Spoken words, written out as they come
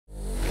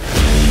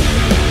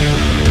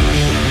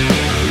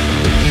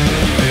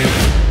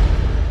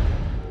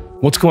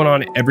What's going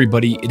on,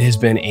 everybody? It has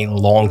been a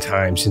long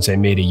time since I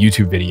made a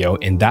YouTube video,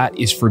 and that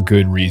is for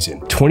good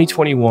reason.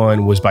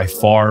 2021 was by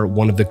far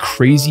one of the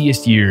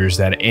craziest years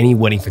that any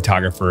wedding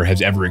photographer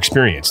has ever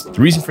experienced.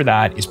 The reason for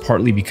that is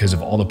partly because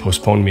of all the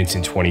postponements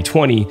in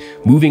 2020,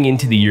 moving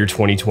into the year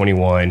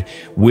 2021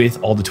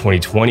 with all the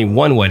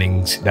 2021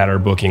 weddings that are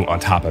booking on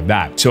top of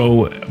that.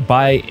 So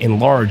by and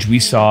large, we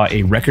saw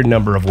a record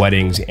number of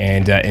weddings,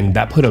 and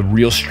that put a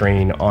real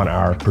strain on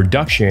our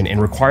production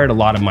and required a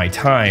lot of my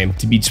time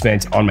to be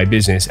spent on my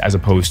business as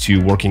opposed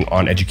to working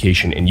on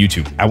education and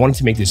YouTube. I wanted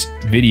to make this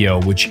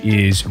video, which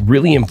is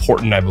really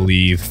important, I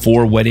believe,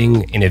 for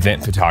wedding and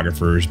event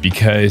photographers,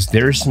 because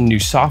there's some new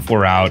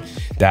software out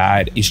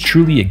that is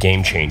truly a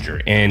game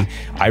changer. And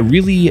I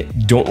really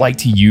don't like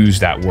to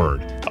use that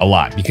word a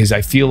lot because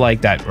I feel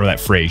like that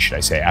phrase, should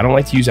I say. I don't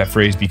like to use that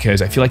phrase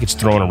because I feel like it's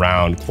thrown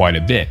around quite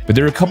a bit. But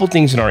there are a couple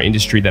things in our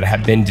industry that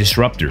have been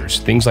disruptors,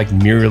 things like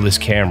mirrorless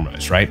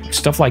cameras, right?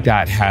 Stuff like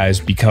that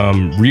has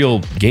become real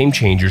game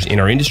changers in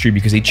our industry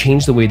because they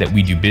change the way that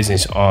we do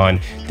business on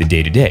the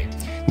day-to-day.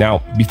 Now,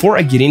 before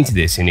I get into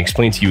this and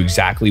explain to you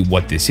exactly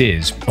what this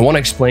is, I want to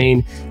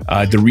explain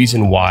the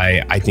reason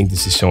why I think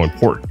this is so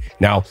important.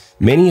 Now,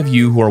 many of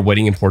you who are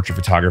wedding and portrait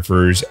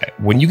photographers,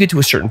 when you get to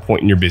a certain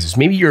point in your business,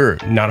 maybe you're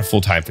not a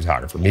full-time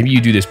photographer, maybe you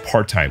do this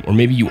part-time, or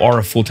maybe you are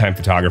a full-time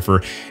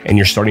photographer and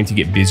you're starting to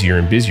get busier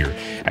and busier.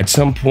 At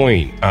some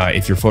point,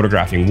 if you're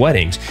photographing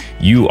weddings,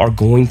 you are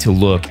going to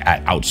look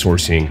at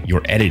outsourcing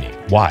your editing.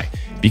 Why?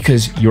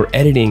 Because your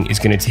editing is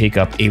going to take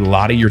up a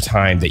lot of your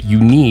time that you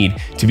need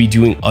to be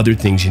doing other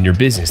things in your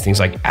business, things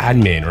like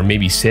admin or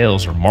maybe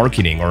sales or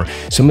marketing or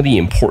some of the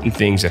important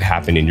things that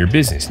happen in your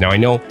business. Now, I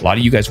know a lot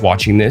of you guys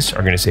watching this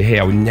are going to say, hey,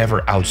 I would never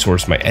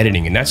outsource my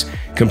editing, and that's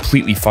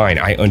completely fine.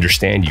 I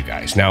understand you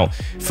guys. Now,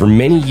 for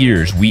many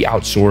years, we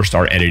outsourced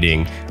our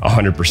editing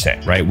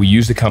 100%, right? We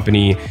used the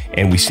company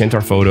and we sent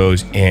our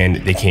photos and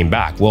they came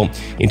back. Well,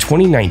 in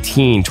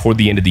 2019, toward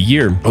the end of the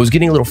year, I was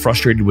getting a little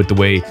frustrated with the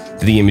way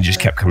that the images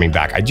kept coming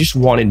back. I just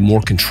wanted more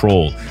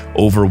control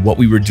over what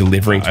we were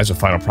delivering as a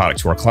final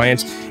product to our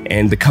clients,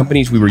 and the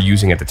companies we were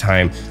using at the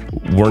time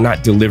were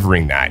not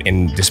delivering that.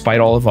 And despite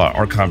all of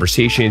our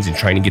conversations and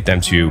trying to get them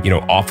to,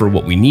 offer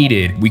what we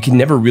needed, we could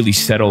never really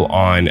settle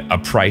on a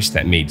price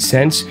that made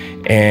sense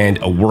and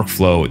a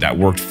workflow that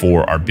worked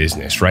for our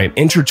business, right?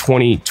 Enter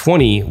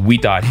 2020, we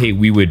thought, hey,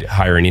 we would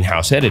hire an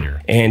in-house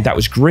editor. And that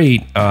was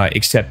great,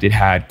 except it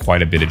had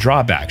quite a bit of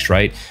drawbacks,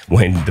 right?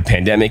 When the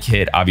pandemic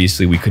hit,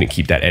 obviously we couldn't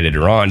keep that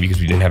editor on because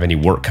we didn't have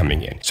any work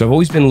coming in. So I've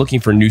always been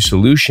looking for new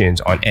solutions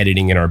on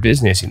editing in our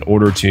business in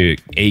order to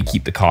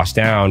keep the cost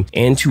down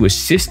and to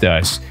assist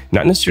us,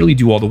 not necessarily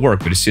do all the work,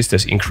 but assist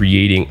us in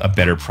creating a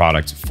better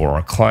product for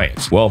our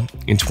clients. Well,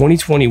 in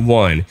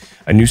 2021,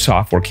 a new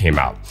software came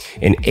out,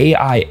 and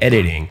AI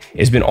editing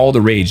has been all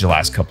the rage the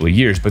last couple of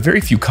years, but very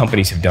few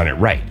companies have done it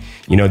right.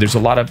 There's a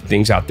lot of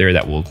things out there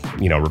that will,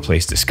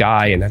 replace the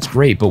sky, and that's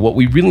great. But what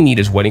we really need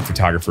as wedding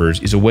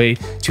photographers is a way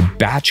to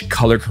batch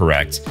color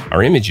correct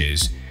our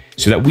images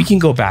so that we can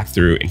go back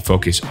through and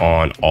focus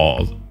on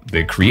all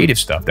the creative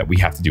stuff that we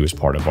have to do as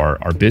part of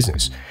our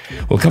business.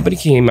 Well, a company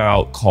came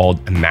out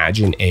called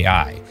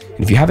Imagen-AI. And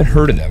if you haven't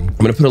heard of them, I'm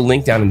going to put a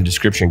link down in the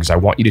description because I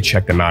want you to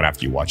check them out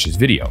after you watch this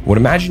video. What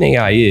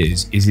Imagen-AI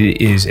is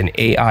it is an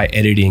AI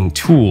editing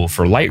tool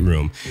for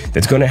Lightroom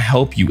that's going to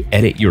help you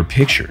edit your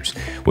pictures.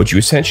 What you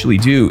essentially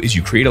do is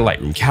you create a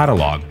Lightroom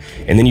catalog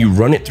and then you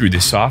run it through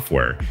this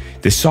software.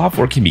 This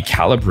software can be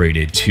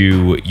calibrated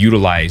to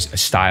utilize a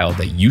style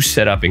that you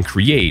set up and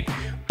create,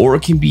 or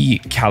it can be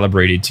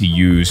calibrated to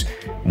use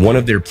one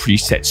of their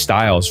preset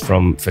styles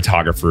from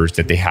photographers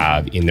that they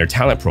have in their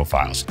talent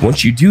profiles.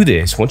 Once you do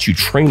this, once you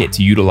train it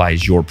to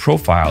utilize your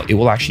profile, it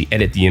will actually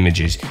edit the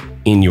images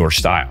in your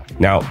style.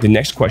 Now, the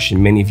next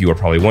question many of you are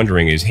probably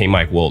wondering is, hey,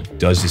 Mike, well,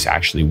 does this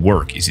actually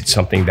work? Is it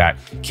something that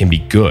can be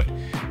good?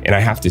 And I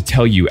have to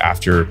tell you,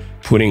 after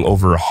putting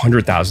over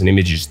 100,000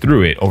 images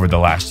through it over the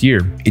last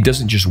year, it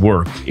doesn't just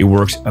work, it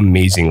works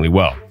amazingly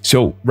well.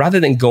 So rather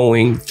than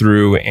going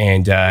through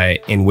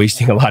and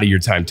wasting a lot of your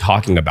time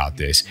talking about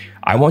this,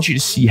 I want you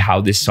to see how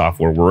this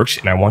software works,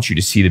 and I want you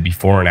to see the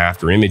before and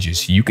after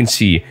images so you can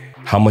see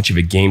how much of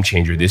a game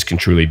changer this can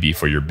truly be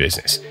for your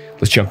business.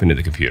 Let's jump into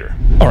the computer.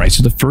 All right,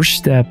 so the first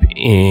step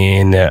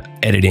in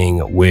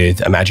editing with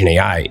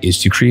Imagen-AI is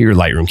to create your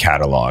Lightroom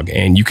catalog.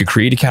 And you could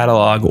create a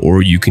catalog,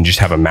 or you can just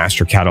have a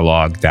master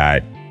catalog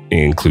that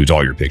includes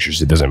all your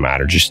pictures. It doesn't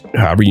matter. Just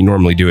however you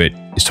normally do it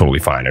is totally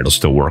fine. It'll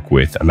still work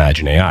with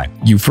Imagen-AI.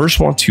 You first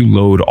want to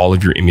load all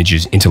of your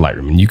images into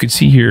Lightroom. And you can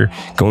see here,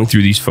 going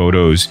through these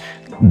photos,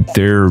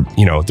 they're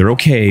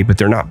okay, but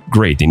they're not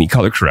great. They need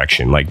color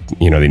correction.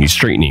 They need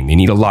straightening. They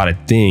need a lot of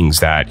things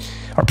that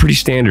are pretty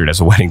standard as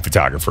a wedding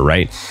photographer,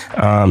 right?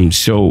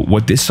 So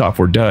what this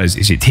software does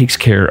is it takes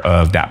care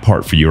of that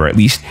part for you, or at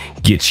least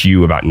gets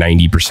you about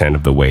 90%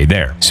 of the way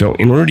there. So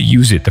in order to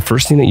use it, the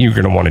first thing that you're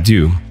going to want to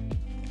do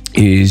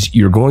is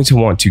you're going to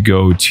want to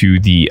go to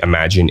the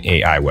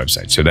Imagen-AI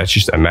website. So that's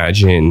just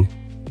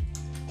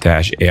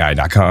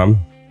imagen-ai.com.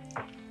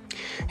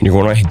 And you're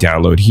going to hit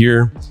download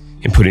here.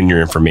 and put in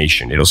your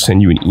information. It'll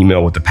send you an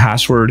email with the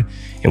password.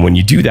 And when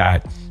you do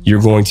that,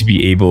 you're going to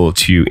be able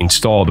to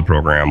install the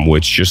program,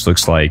 which just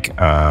looks like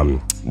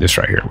this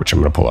right here, which I'm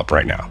going to pull up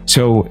right now.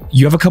 So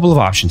you have a couple of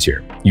options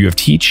here. You have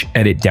teach,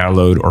 edit,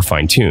 download, or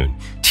fine tune.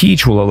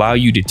 Teach will allow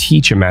you to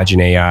teach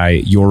Imagen-AI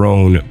your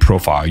own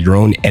profile, your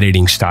own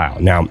editing style.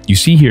 Now, you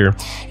see here,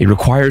 it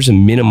requires a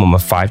minimum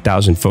of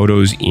 5,000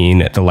 photos in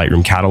the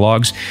Lightroom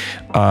catalogs,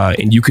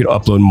 and you could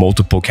upload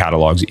multiple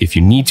catalogs if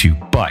you need to,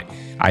 but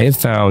I have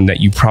found that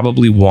you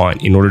probably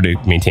want, in order to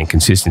maintain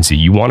consistency,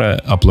 you want to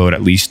upload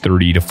at least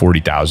 30 to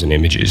 40,000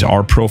 images.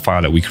 Our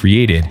profile that we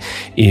created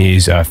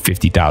is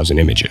 50,000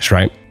 images,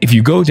 right? If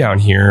you go down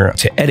here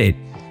to edit,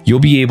 you'll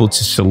be able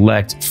to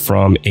select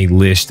from a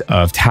list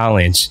of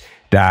talents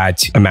that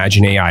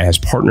Imagen-AI has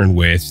partnered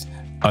with,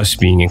 us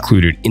being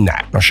included in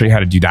that. I'll show you how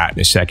to do that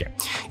in a second.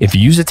 If you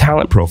use a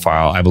talent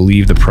profile, I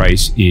believe the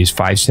price is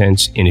 5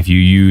 cents. And if you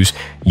use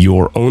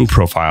your own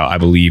profile, I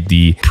believe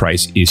the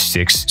price is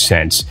 6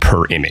 cents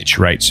per image,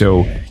 right?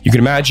 So you can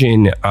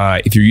imagine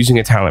if you're using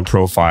a talent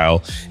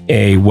profile,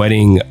 a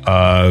wedding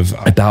of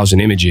 1,000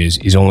 images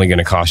is only going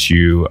to cost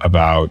you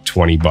about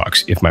 20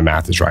 bucks, if my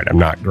math is right. I'm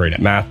not great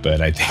at math,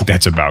 but I think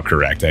that's about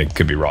correct. I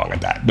could be wrong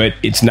at that, but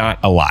it's not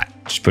a lot.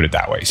 Just put it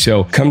that way.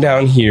 So come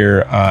down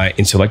here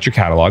and select your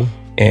catalog.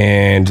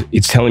 And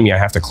it's telling me I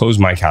have to close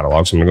my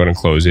catalog. So I'm gonna go ahead and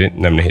close it,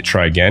 and I'm gonna hit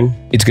try again.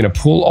 It's gonna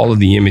pull all of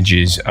the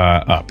images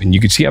up. And you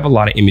can see I have a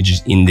lot of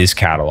images in this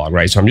catalog,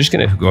 right? So I'm just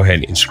gonna go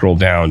ahead and scroll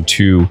down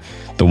to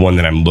the one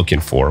that I'm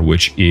looking for,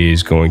 which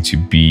is going to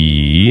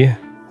be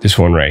this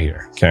one right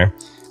here, okay?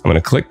 I'm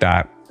gonna click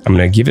that. I'm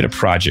gonna give it a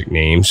project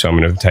name. So I'm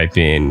gonna type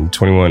in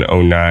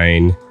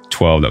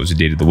 210912, that was the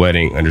date of the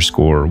wedding,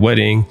 _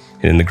 wedding,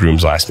 and then the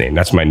groom's last name.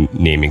 That's my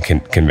naming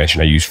convention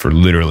I use for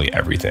literally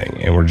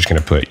everything. And we're just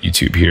gonna put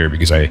YouTube here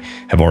because I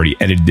have already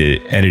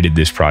edited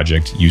this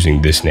project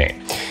using this name.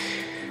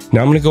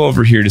 Now I'm gonna go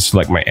over here to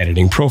select my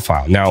editing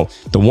profile. Now,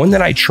 the one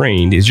that I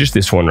trained is just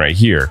this one right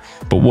here.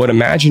 But what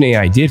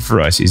Imagen-AI did for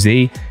us is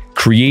they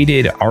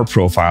created our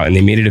profile and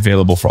they made it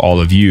available for all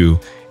of you.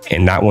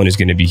 And that one is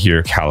gonna be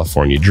here,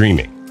 California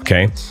Dreaming.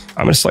 Okay,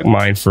 I'm gonna select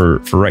mine for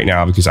right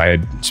now because I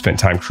had spent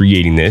time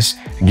creating this.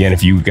 Again,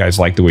 if you guys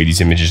like the way these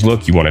images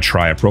look, you wanna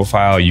try a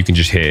profile, you can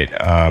just hit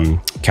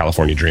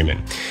California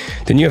Dreaming.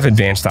 Then you have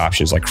advanced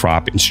options like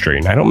crop and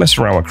straighten. I don't mess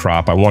around with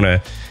crop. I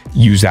wanna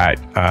use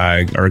that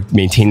or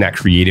maintain that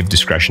creative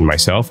discretion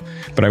myself,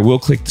 but I will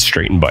click the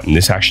straighten button.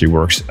 This actually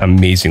works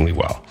amazingly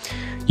well.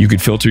 You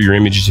could filter your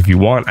images if you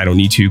want. I don't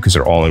need to because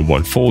they're all in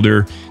one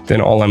folder. Then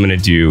all I'm gonna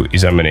do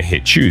is I'm gonna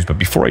hit choose. But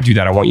before I do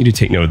that, I want you to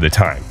take note of the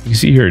time. You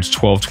see here, it's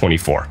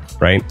 12:24,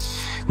 right?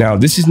 Now,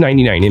 this is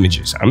 99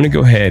 images. I'm gonna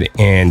go ahead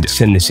and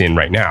send this in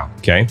right now,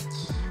 okay?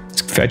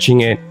 It's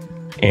fetching it,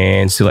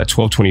 and still at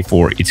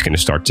 12:24, it's gonna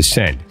start to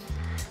send.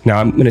 Now,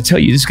 I'm gonna tell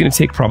you, this is gonna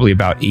take probably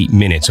about 8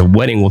 minutes. A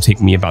wedding will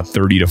take me about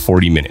 30 to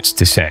 40 minutes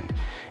to send.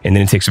 And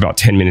then it takes about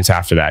 10 minutes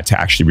after that to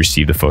actually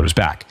receive the photos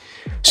back.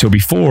 So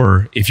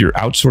before, if you're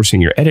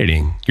outsourcing your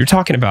editing, you're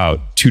talking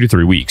about 2 to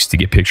 3 weeks to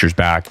get pictures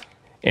back.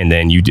 And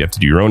then you have to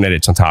do your own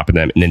edits on top of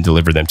them and then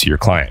deliver them to your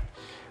client.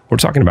 We're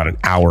talking about an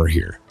hour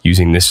here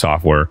using this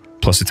software,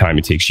 plus the time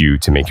it takes you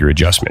to make your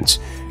adjustments.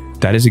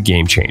 That is a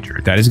game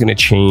changer. That is going to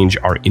change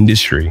our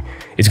industry.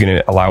 It's going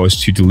to allow us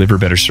to deliver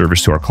better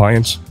service to our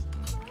clients.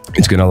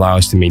 It's going to allow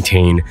us to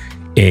maintain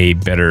a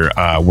better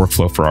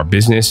workflow for our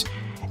business.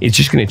 It's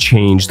just going to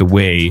change the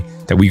way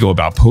that we go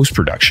about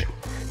post-production.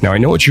 Now, I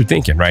know what you're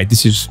thinking, right?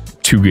 This is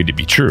too good to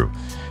be true,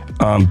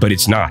 but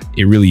it's not.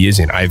 It really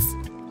isn't. I've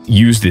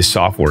used this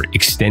software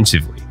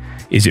extensively.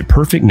 Is it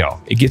perfect?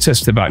 No. It gets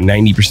us to about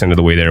 90% of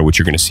the way there, which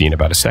you're going to see in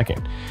about a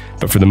second.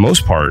 But for the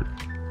most part,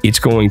 it's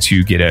going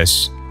to get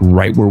us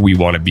right where we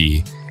want to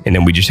be. And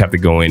then we just have to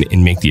go in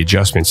and make the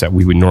adjustments that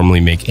we would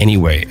normally make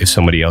anyway if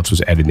somebody else was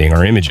editing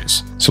our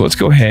images. So let's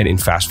go ahead and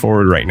fast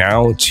forward right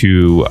now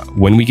to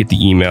when we get the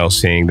email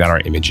saying that our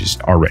images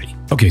are ready.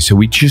 Okay, so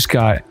we just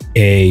got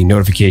a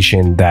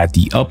notification that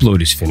the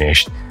upload is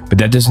finished, but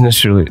that doesn't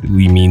necessarily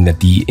mean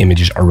that the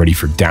images are ready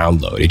for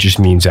download. It just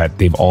means that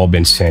they've all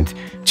been sent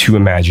to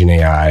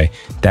Imagen-AI.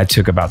 That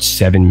took about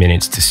 7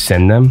 minutes to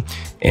send them,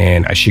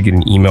 and I should get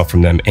an email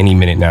from them any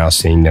minute now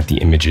saying that the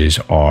images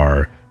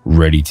are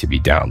ready to be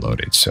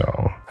downloaded. So,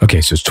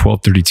 okay, so it's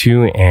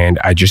 12:32 and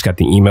I just got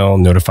the email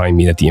notifying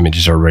me that the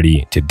images are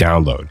ready to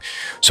download.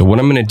 So what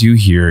I'm gonna do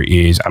here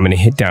is I'm gonna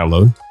hit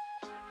download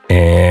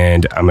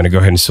and I'm gonna go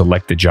ahead and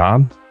select the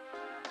job,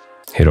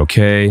 hit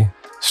okay,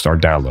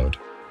 start download.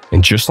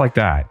 And just like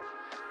that,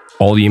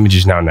 all the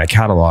images now in that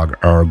catalog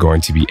are going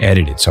to be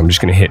edited. So I'm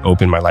just gonna hit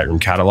open my Lightroom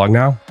catalog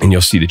now and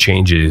you'll see the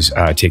changes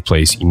take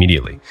place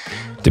immediately,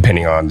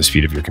 depending on the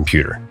speed of your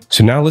computer.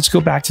 So now let's go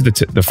back to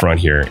the front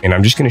here, and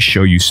I'm just gonna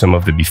show you some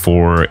of the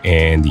before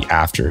and the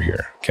after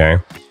here, okay?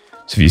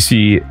 So if you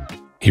see,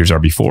 here's our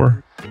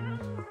before,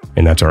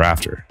 and that's our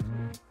after.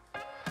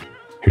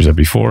 Here's our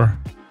before,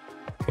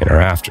 and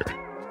our after.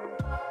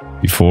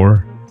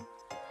 Before,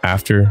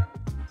 after,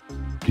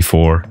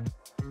 before,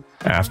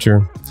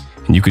 after.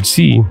 And you could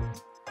see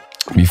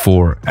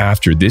before,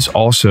 after. This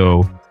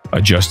also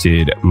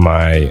adjusted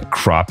my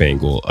crop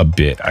angle a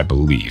bit, I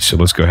believe. So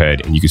let's go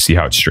ahead and you can see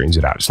how it straightens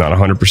it out. It's not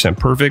 100%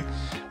 perfect,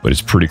 but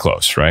it's pretty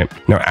close, right?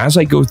 Now, as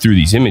I go through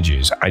these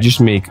images, I just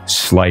make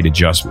slight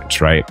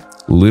adjustments, right?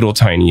 Little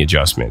tiny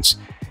adjustments.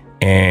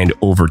 And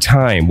over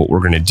time, what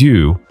we're gonna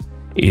do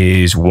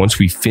is once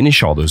we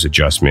finish all those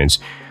adjustments,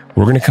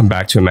 we're gonna come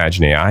back to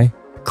Imagen-AI,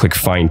 click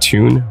fine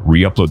tune,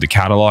 re-upload the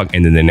catalog,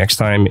 and then the next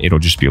time it'll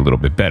just be a little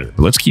bit better. But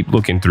let's keep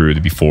looking through the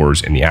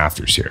befores and the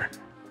afters here.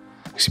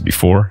 See,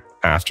 before,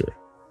 after,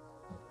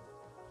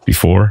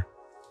 before,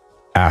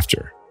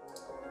 after,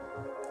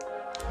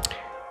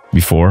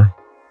 before,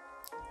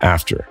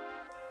 after.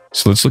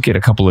 So let's look at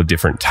a couple of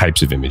different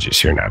types of images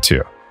here now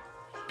too.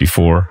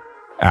 Before,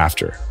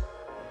 after.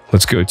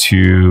 Let's go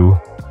to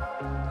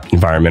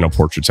environmental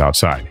portraits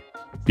outside.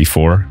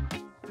 Before,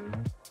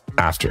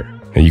 after.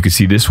 And you can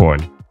see this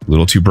one, a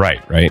little too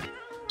bright, right?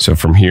 So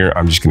from here,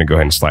 I'm just gonna go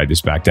ahead and slide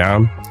this back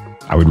down.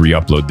 I would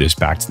re-upload this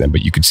back to them,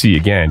 but you could see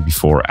again,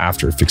 before,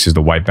 after, it fixes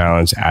the white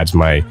balance, adds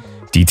my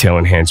detail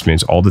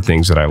enhancements, all the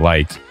things that I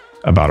like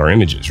about our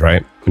images,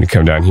 right? I'm gonna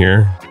come down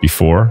here,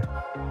 before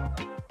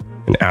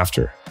and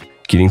after.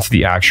 Getting to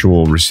the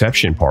actual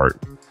reception part,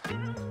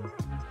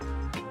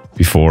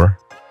 before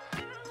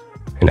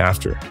and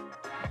after.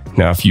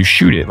 Now, if you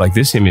shoot it like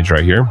this image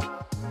right here,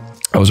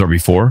 that was our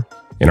before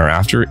and our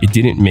after, it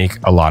didn't make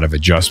a lot of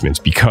adjustments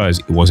because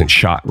it wasn't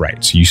shot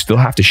right. So you still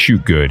have to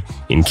shoot good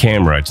in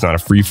camera. It's not a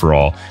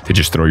free-for-all to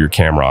just throw your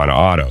camera on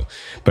auto.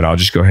 But I'll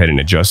just go ahead and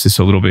adjust this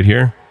a little bit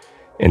here,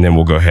 and then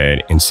we'll go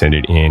ahead and send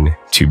it in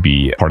to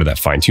be part of that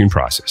fine-tune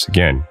process.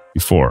 Again,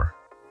 before,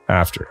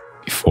 after,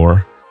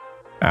 before,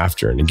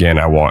 after. And again,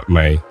 I want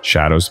my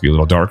shadows to be a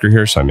little darker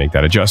here, so I make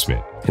that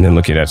adjustment. And then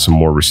looking at some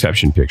more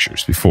reception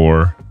pictures,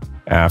 before,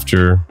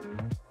 after,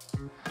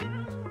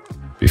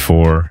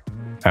 before,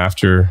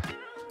 after,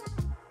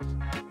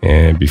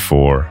 and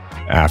before,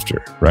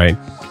 after, right?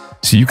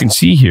 So you can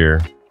see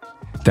here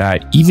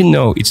that even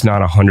though it's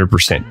not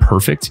 100%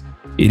 perfect,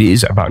 it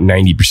is about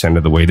 90%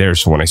 of the way there.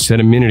 So when I said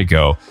a minute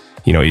ago,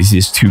 you know, is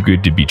this too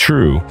good to be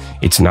true?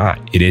 It's not.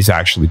 It is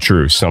actually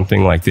true.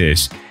 Something like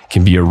this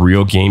can be a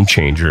real game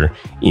changer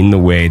in the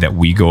way that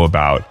we go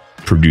about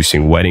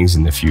producing weddings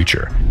in the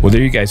future. Well,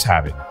 there you guys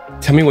have it.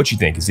 Tell me what you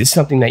think. Is this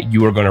something that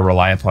you are going to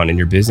rely upon in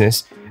your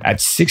business? At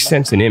 6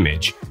 cents an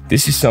image,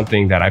 this is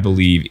something that I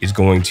believe is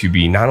going to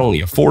be not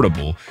only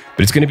affordable,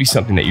 but it's going to be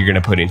something that you're going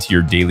to put into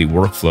your daily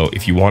workflow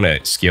if you want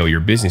to scale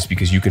your business,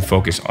 because you can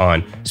focus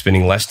on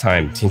spending less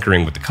time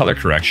tinkering with the color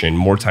correction,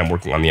 more time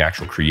working on the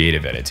actual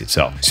creative edits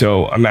itself.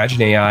 So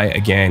Imagen-AI,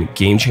 again,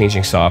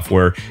 game-changing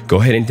software. Go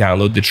ahead and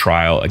download the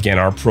trial. Again,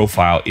 our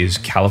profile is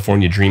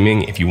California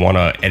Dreaming. If you want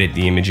to edit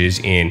the images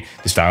in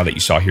the style that you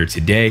saw here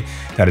today,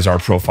 that is our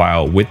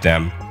profile with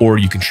them, or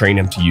you can train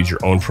them to use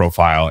your own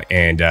profile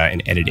and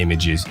edit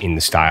images in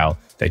the style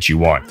that you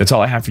want. That's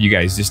all I have for you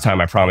guys this time.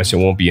 I promise it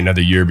won't be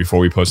another year before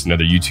we post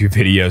another YouTube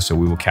video, so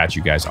we will catch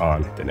you guys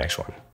on the next one.